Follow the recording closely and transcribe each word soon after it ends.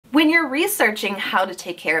When you're researching how to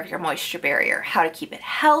take care of your moisture barrier, how to keep it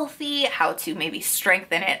healthy, how to maybe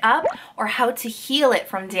strengthen it up, or how to heal it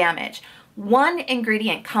from damage, one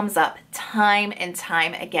ingredient comes up time and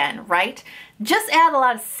time again, right? Just add a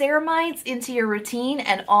lot of ceramides into your routine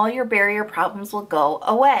and all your barrier problems will go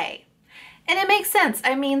away. And it makes sense.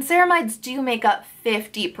 I mean, ceramides do make up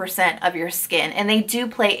 50% of your skin and they do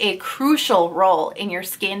play a crucial role in your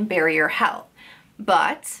skin barrier health.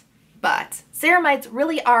 But ceramides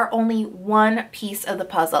really are only one piece of the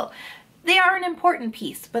puzzle. They are an important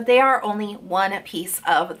piece, but they are only one piece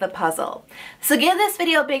of the puzzle. So give this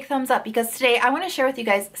video a big thumbs up because today I want to share with you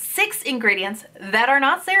guys 6 ingredients that are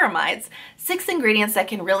not ceramides, 6 ingredients that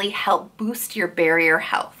can really help boost your barrier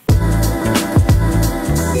health.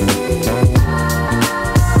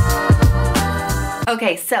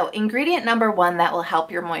 Okay, so ingredient number 1 that will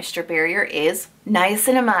help your moisture barrier is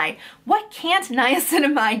niacinamide. What can't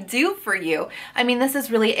niacinamide do for you? I mean, this is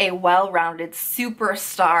really a well-rounded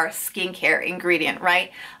superstar skincare ingredient,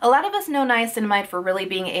 right? A lot of us know niacinamide for really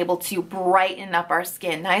being able to brighten up our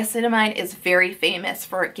skin. Niacinamide is very famous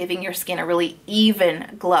for giving your skin a really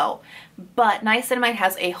even glow. But niacinamide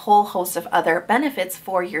has a whole host of other benefits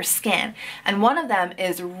for your skin, and one of them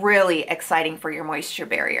is really exciting for your moisture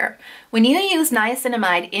barrier. When you use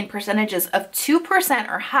niacinamide in percentages of 2%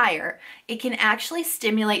 or higher, it can actually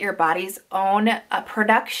stimulate your body's own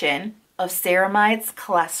production of ceramides,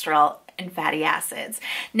 cholesterol, and fatty acids.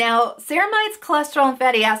 Now, ceramides, cholesterol, and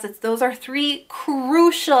fatty acids, those are 3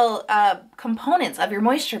 crucial components of your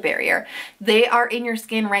moisture barrier. They are in your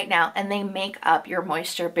skin right now and they make up your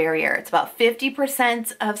moisture barrier. It's about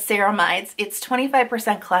 50% of ceramides, it's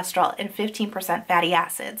 25% cholesterol, and 15% fatty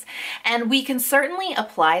acids. And we can certainly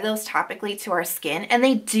apply those topically to our skin, and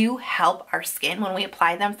they do help our skin when we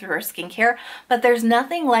apply them through our skincare, but there's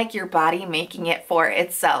nothing like your body making it for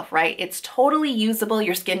itself, right? It's totally usable.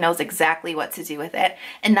 Your skin knows exactly what to do with it,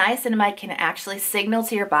 and niacinamide can actually signal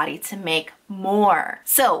to your body to make more.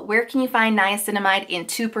 So where can you find niacinamide in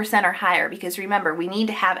 2% or higher? Because remember, we need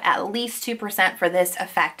to have at least 2% for this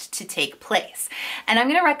effect to take place. And I'm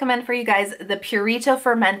going to recommend for you guys the Purito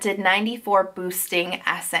Fermented 94 Boosting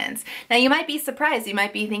Essence. Now you might be surprised. You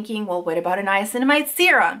might be thinking, well, what about a niacinamide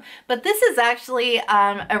serum? But this is actually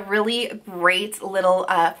a really great little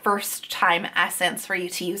first time essence for you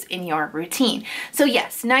to use in your routine. So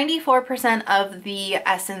yes, 94% of the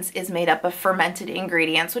essence is made up of fermented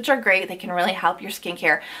ingredients, which are great. They can really help your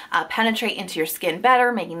skincare penetrate into your skin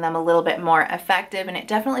better, making them a little bit more effective, and it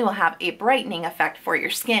definitely will have a brightening effect for your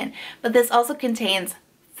skin. But this also contains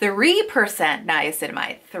 3%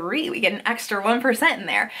 niacinamide. We get an extra 1% in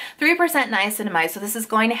there. 3% niacinamide. So this is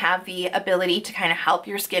going to have the ability to kind of help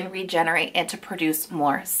your skin regenerate and to produce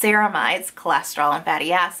more ceramides, cholesterol, and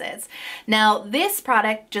fatty acids. Now, this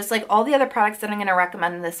product, just like all the other products that I'm going to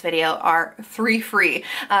recommend in this video, are free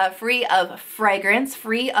of fragrance,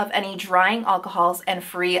 free of any drying alcohols, and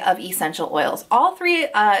free of essential oils. All 3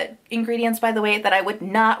 ingredients, by the way, that I would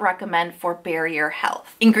not recommend for barrier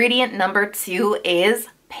health. Ingredient number 2 is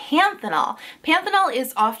panthenol. Panthenol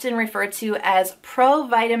is often referred to as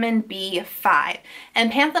provitamin B5, and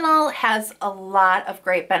panthenol has a lot of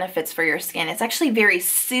great benefits for your skin. It's actually very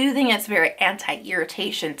soothing. It's very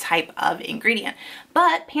anti-irritation type of ingredient.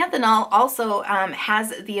 But panthenol also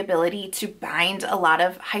has the ability to bind a lot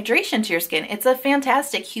of hydration to your skin. It's a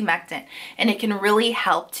fantastic humectant, and it can really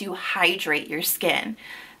help to hydrate your skin.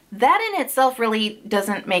 That in itself really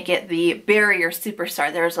doesn't make it the barrier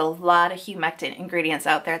superstar. There's a lot of humectant ingredients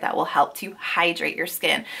out there that will help to hydrate your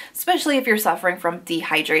skin, especially if you're suffering from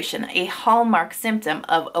dehydration, a hallmark symptom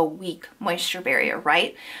of a weak moisture barrier,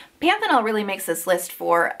 right? Panthenol really makes this list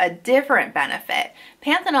for a different benefit.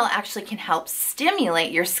 Panthenol actually can help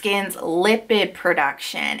stimulate your skin's lipid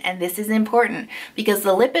production, and this is important because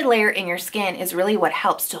the lipid layer in your skin is really what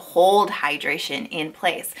helps to hold hydration in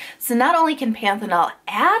place. So not only can panthenol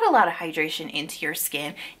add a lot of hydration into your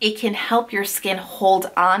skin, it can help your skin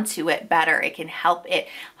hold on to it better. It can help it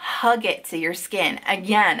hug it to your skin.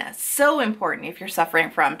 Again, so important if you're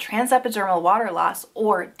suffering from transepidermal water loss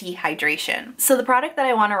or dehydration. So the product that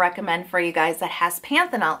I want to recommend for you guys that has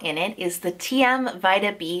panthenol in it is the Tiam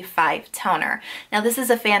Vita B5 toner. Now this is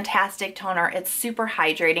a fantastic toner. It's super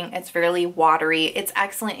hydrating. It's fairly watery. It's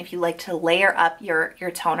excellent if you like to layer up your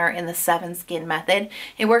toner in the 7 skin method.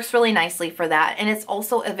 It works really nicely for that, and it's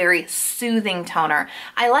also a very soothing toner.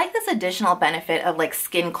 I like this additional benefit of like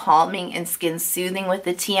skin calming and skin soothing with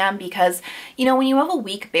the Tiam because, you know, when you have a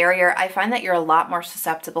weak barrier, I find that you're a lot more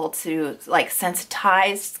susceptible to like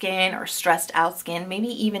sensitized skin or stressed out skin, maybe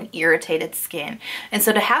even irritated skin. And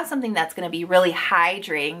so to have something that's going to be really high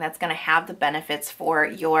hydrating, that's going to have the benefits for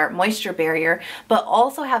your moisture barrier, but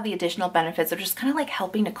also have the additional benefits of just kind of like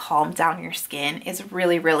helping to calm down your skin is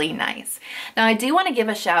really, really nice. Now, I do want to give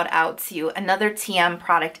a shout out to another Tiam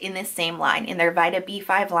product in this same line. In their Vita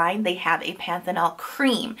B5 line, they have a panthenol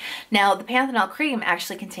cream. Now, the panthenol cream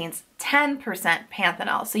actually contains 10%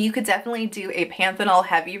 panthenol, so you could definitely do a panthenol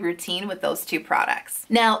heavy routine with those two products.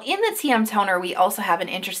 Now, in the Tiam toner, we also have an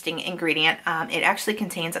interesting ingredient. It actually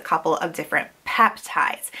contains a couple of different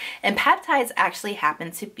peptides, and peptides actually happen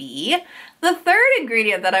to be the third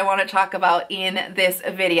ingredient that I want to talk about in this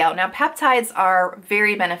video. Now, peptides are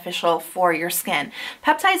very beneficial for your skin.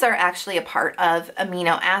 Peptides are actually a part of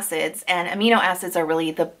amino acids, and amino acids are really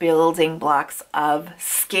the building blocks of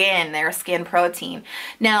skin. They're skin protein.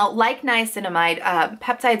 Now, like niacinamide,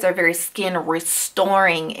 peptides are very skin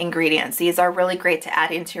restoring ingredients. These are really great to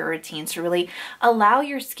add into your routine to really allow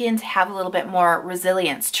your skin to have a little bit more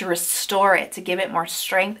resilience, to restore it, to give it more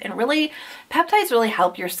strength, and really, peptides really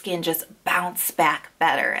help your skin just bounce back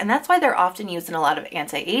better. And that's why they're often used in a lot of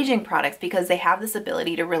anti-aging products, because they have this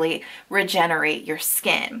ability to really regenerate your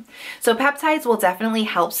skin. So peptides will definitely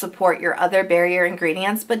help support your other barrier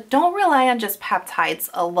ingredients, but don't rely on just peptides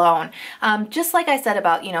alone. Just like I said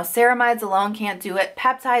about, ceramides alone can't do it,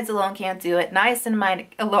 peptides alone can't do it, niacinamide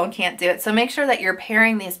alone can't do it. So make sure that you're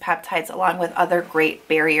pairing these peptides along with other great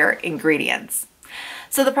barrier ingredients.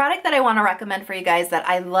 So the product that I want to recommend for you guys that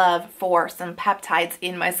I love for some peptides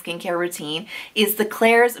in my skincare routine is the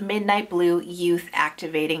Klairs Midnight Blue Youth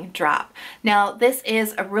Activating Drop. Now, this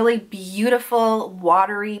is a really beautiful,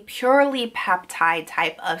 watery, purely peptide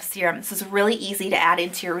type of serum. This is really easy to add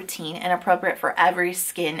into your routine and appropriate for every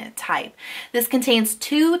skin type. This contains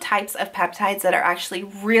two types of peptides that are actually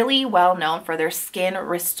really well known for their skin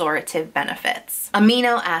restorative benefits.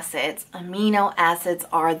 Amino acids. Amino acids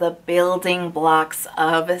are the building blocks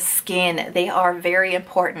of skin. They are very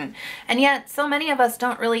important. And yet so many of us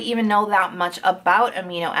don't really even know that much about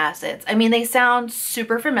amino acids. I mean, they sound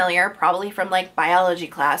super familiar, probably from like biology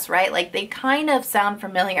class, right? Like they kind of sound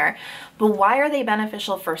familiar, but why are they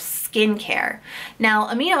beneficial for skincare? Now,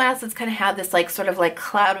 amino acids kind of have this like sort of like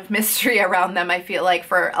cloud of mystery around them, I feel like,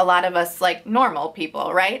 for a lot of us like normal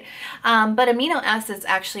people, right? But amino acids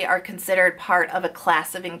actually are considered part of a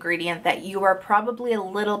class of ingredient that you are probably a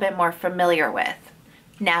little bit more familiar with.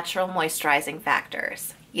 Natural moisturizing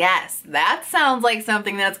factors. Yes, that sounds like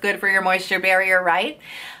something that's good for your moisture barrier, right?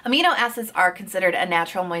 Amino acids are considered a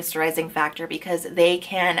natural moisturizing factor because they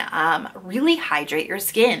can really hydrate your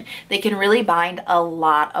skin. They can really bind a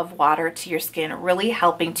lot of water to your skin, really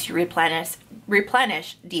helping to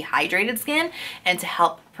replenish dehydrated skin and to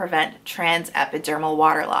help prevent transepidermal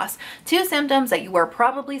water loss. Two symptoms that you are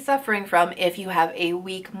probably suffering from if you have a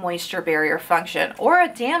weak moisture barrier function or a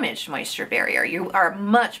damaged moisture barrier. You are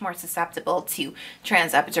much more susceptible to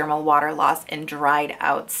transepidermal water loss and dried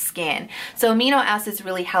out skin. So amino acids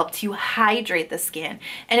really help to hydrate the skin.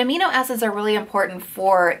 And amino acids are really important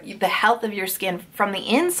for the health of your skin from the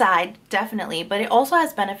inside, definitely, but it also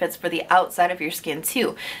has benefits for the outside of your skin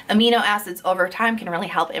too. Amino acids over time can really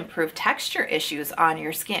help improve texture issues on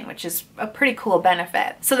your skin, which is a pretty cool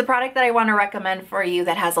benefit. So the product that I want to recommend for you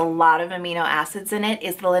that has a lot of amino acids in it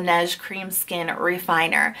is the Laniege Cream Skin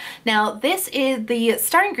Refiner. Now, this is the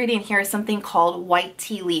star ingredient here is something called white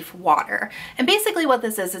tea leaf water. And basically what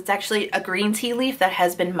this is, it's actually a green tea leaf that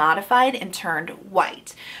has been modified and turned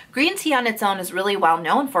white. Green tea on its own is really well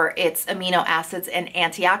known for its amino acids and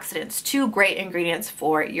antioxidants, two great ingredients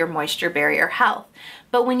for your moisture barrier health.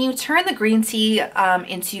 But when you turn the green tea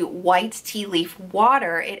into white tea leaf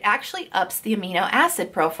water, it actually ups the amino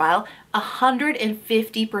acid profile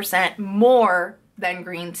 150% more than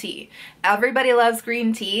green tea. Everybody loves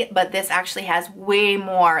green tea, but this actually has way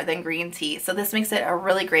more than green tea. So this makes it a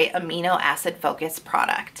really great amino acid focused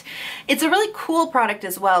product. It's a really cool product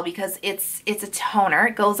as well because it's a toner.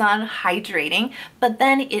 It goes on hydrating, but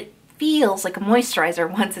then it feels like a moisturizer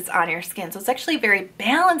once it's on your skin. So it's actually very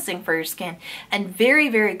balancing for your skin and very,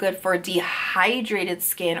 very good for dehydrated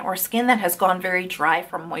skin or skin that has gone very dry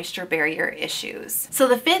from moisture barrier issues. So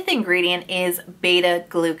the fifth ingredient is beta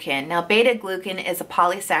glucan. Now, beta glucan is a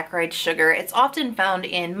polysaccharide sugar. It's often found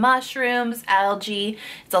in mushrooms, algae.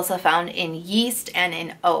 It's also found in yeast and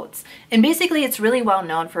in oats. And basically, it's really well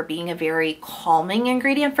known for being a very calming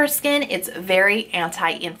ingredient for skin. It's very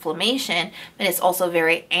anti-inflammation, but it's also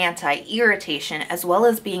very anti-irritation, as well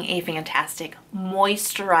as being a fantastic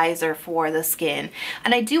moisturizer for the skin.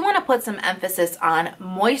 And I do want to put some emphasis on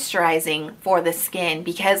moisturizing for the skin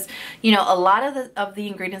because, you know, a lot of the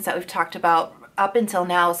ingredients that we've talked about up until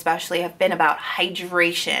now especially have been about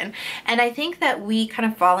hydration. And I think that we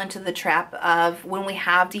kind of fall into the trap of when we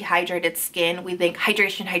have dehydrated skin, we think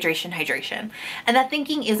hydration, hydration, hydration. And that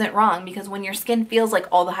thinking isn't wrong, because when your skin feels like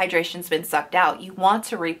all the hydration's been sucked out, you want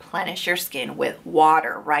to replenish your skin with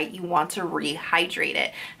water, right? You want to rehydrate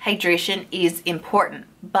it. Hydration is important.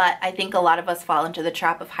 But I think a lot of us fall into the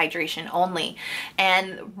trap of hydration only.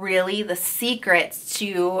 And really the secret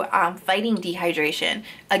to fighting dehydration,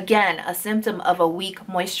 again, a symptom of a weak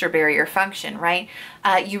moisture barrier function, right?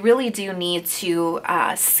 You really do need to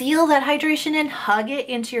seal that hydration and hug it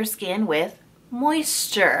into your skin with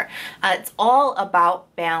moisture. It's all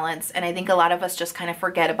about balance, and I think a lot of us just kind of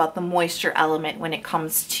forget about the moisture element when it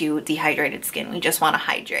comes to dehydrated skin. We just want to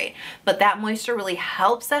hydrate, but that moisture really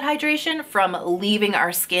helps that hydration from leaving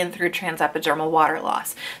our skin through transepidermal water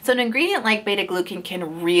loss. So an ingredient like beta-glucan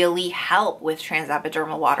can really help with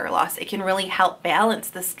transepidermal water loss. It can really help balance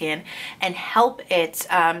the skin and help it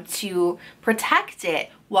to protect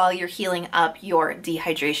it while you're healing up your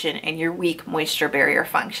dehydration and your weak moisture barrier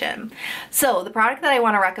function. So the product that I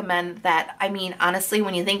want to recommend, that, I mean, honestly,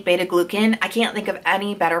 when you think beta-glucan, I can't think of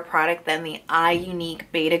any better product than the Iunik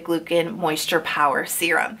beta-glucan Moisture Power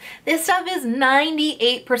Serum. This stuff is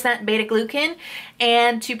 98% beta-glucan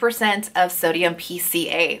and 2% of sodium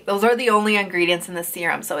PCA. Those are the only ingredients in the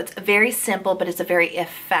serum. So it's very simple, but it's a very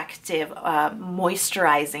effective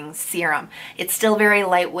moisturizing serum. It's still very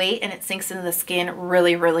lightweight and it sinks into the skin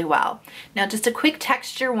really, really well. Now, just a quick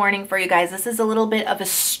texture warning for you guys. This is a little bit of a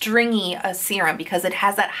stringy serum because it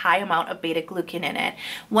has that high amount of beta-glucan in it.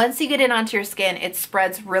 Once you get it onto your skin, it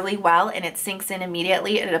spreads really well and it sinks in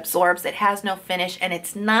immediately. It absorbs, it has no finish, and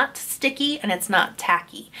it's not sticky and it's not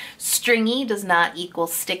tacky. Stringy does not equal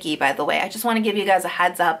sticky, by the way. I just want to give you guys a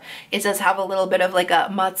heads up. It does have a little bit of like a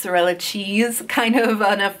mozzarella cheese kind of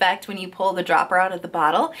an effect when you pull the dropper out of the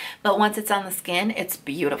bottle, but once it's on the skin, it's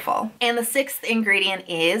beautiful. And the sixth ingredient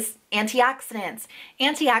is antioxidants.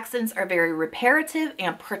 Antioxidants are very reparative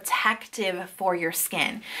and protective for your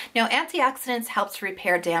skin. Now, antioxidants help to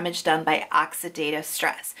repair damage done by oxidative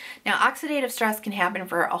stress. Now, oxidative stress can happen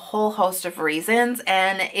for a whole host of reasons,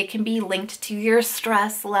 and it can be linked to your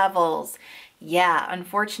stress levels. Yeah,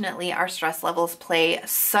 unfortunately, our stress levels play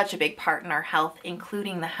such a big part in our health,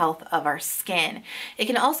 including the health of our skin. It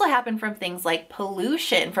can also happen from things like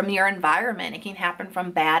pollution from your environment. It can happen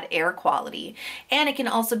from bad air quality. And it can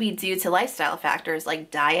also be due to lifestyle factors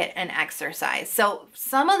like diet and exercise. So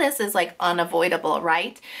some of this is like unavoidable,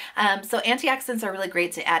 right? So antioxidants are really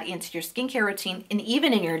great to add into your skincare routine and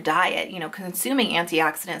even in your diet. You know, consuming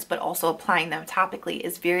antioxidants, but also applying them topically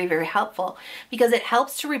is very, very helpful because it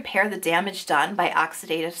helps to repair the damage done by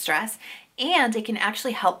oxidative stress, and it can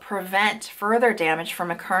actually help prevent further damage from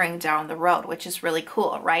occurring down the road, which is really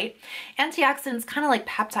cool, right? Antioxidants, kind of like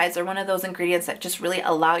peptides, are one of those ingredients that just really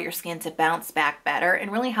allow your skin to bounce back better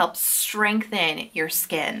and really help strengthen your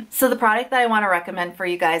skin. So the product that I want to recommend for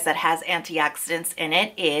you guys that has antioxidants in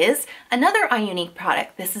it is another Iunik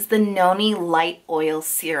product. This is the Noni Light Oil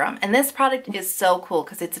Serum. And this product is so cool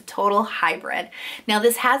because it's a total hybrid. Now,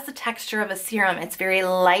 this has the texture of a serum. It's very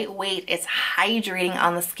lightweight. It's hydrating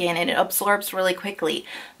on the skin and it absorbs really quickly,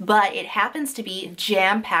 but it happens to be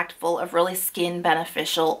jam-packed full of really skin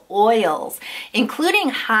beneficial oils,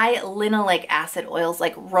 including high linoleic acid oils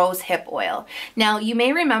like rose hip oil. Now, you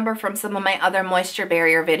may remember from some of my other moisture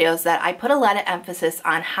barrier videos that I put a lot of emphasis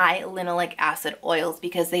on high linoleic acid oils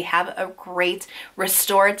because they have a great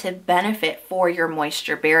restorative benefit for your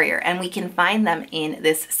moisture barrier, and we can find them in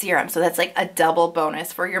this serum. So that's like a double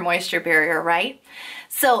bonus for your moisture barrier, right?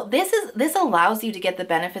 So this allows you to get the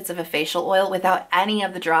benefits of a facial oil without any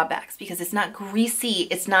of the drawbacks because it's not greasy,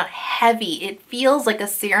 it's not heavy. It feels like a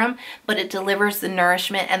serum, but it delivers the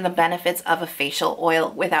nourishment and the benefits of a facial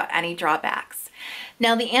oil without any drawbacks.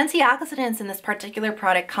 Now, the antioxidants in this particular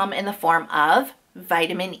product come in the form of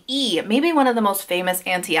vitamin E, maybe one of the most famous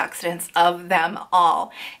antioxidants of them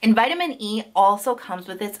all. And vitamin E also comes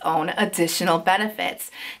with its own additional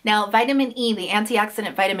benefits. Now, vitamin E, the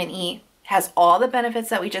antioxidant vitamin E, has all the benefits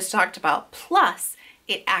that we just talked about, plus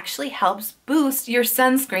it actually helps boost your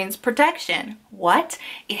sunscreen's protection. What?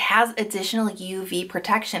 It has additional UV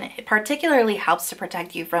protection. It particularly helps to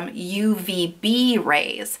protect you from UVB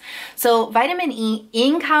rays. So vitamin E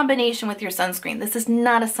in combination with your sunscreen, this is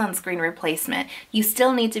not a sunscreen replacement. You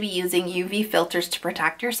still need to be using UV filters to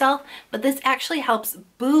protect yourself, but this actually helps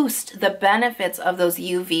boost the benefits of those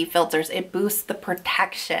UV filters. It boosts the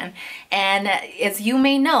protection. And as you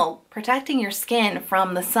may know, protecting your skin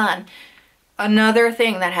from the sun, another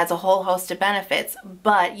thing that has a whole host of benefits,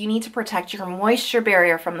 but you need to protect your moisture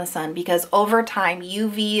barrier from the sun because over time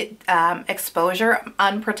UV exposure,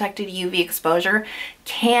 unprotected UV exposure,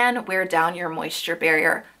 can wear down your moisture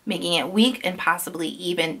barrier, making it weak and possibly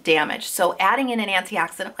even damaged. So adding in an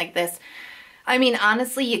antioxidant like this, I mean,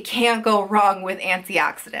 honestly, you can't go wrong with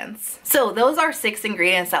antioxidants. So those are 6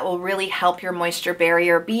 ingredients that will really help your moisture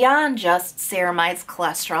barrier beyond just ceramides,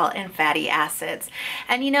 cholesterol, and fatty acids.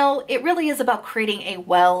 And you know, it really is about creating a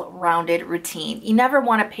well-rounded routine. You never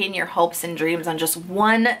want to pin your hopes and dreams on just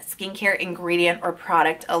one skincare ingredient or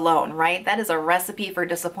product alone, right? That is a recipe for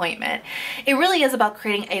disappointment. It really is about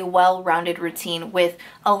creating a well-rounded routine with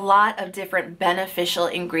a lot of different beneficial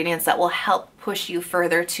ingredients that will help push you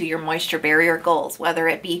further to your moisture barrier goals, whether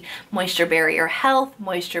it be moisture barrier health,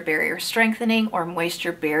 moisture barrier strengthening, or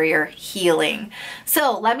moisture barrier healing.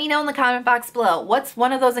 So let me know in the comment box below, what's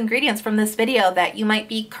one of those ingredients from this video that you might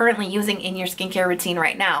be currently using in your skincare routine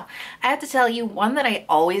right now? I have to tell you, one that I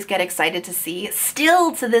always get excited to see,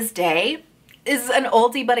 still to this day, is an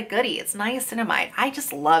oldie but a goodie. It's niacinamide. I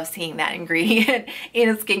just love seeing that ingredient in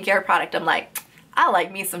a skincare product. I'm like, I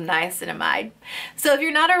like me some niacinamide. So if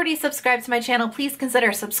you're not already subscribed to my channel, please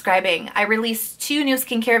consider subscribing. I release 2 new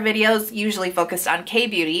skincare videos, usually focused on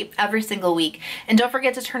K-beauty, every single week. And don't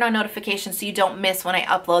forget to turn on notifications so you don't miss when I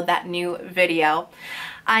upload that new video.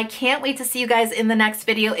 I can't wait to see you guys in the next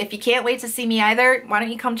video. If you can't wait to see me either, why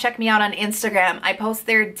don't you come check me out on Instagram? I post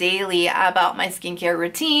there daily about my skincare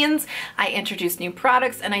routines. I introduce new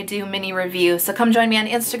products and I do mini reviews. So come join me on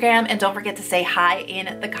Instagram and don't forget to say hi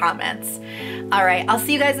in the comments. All right, I'll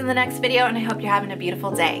see you guys in the next video and I hope you're having a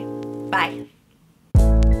beautiful day. Bye.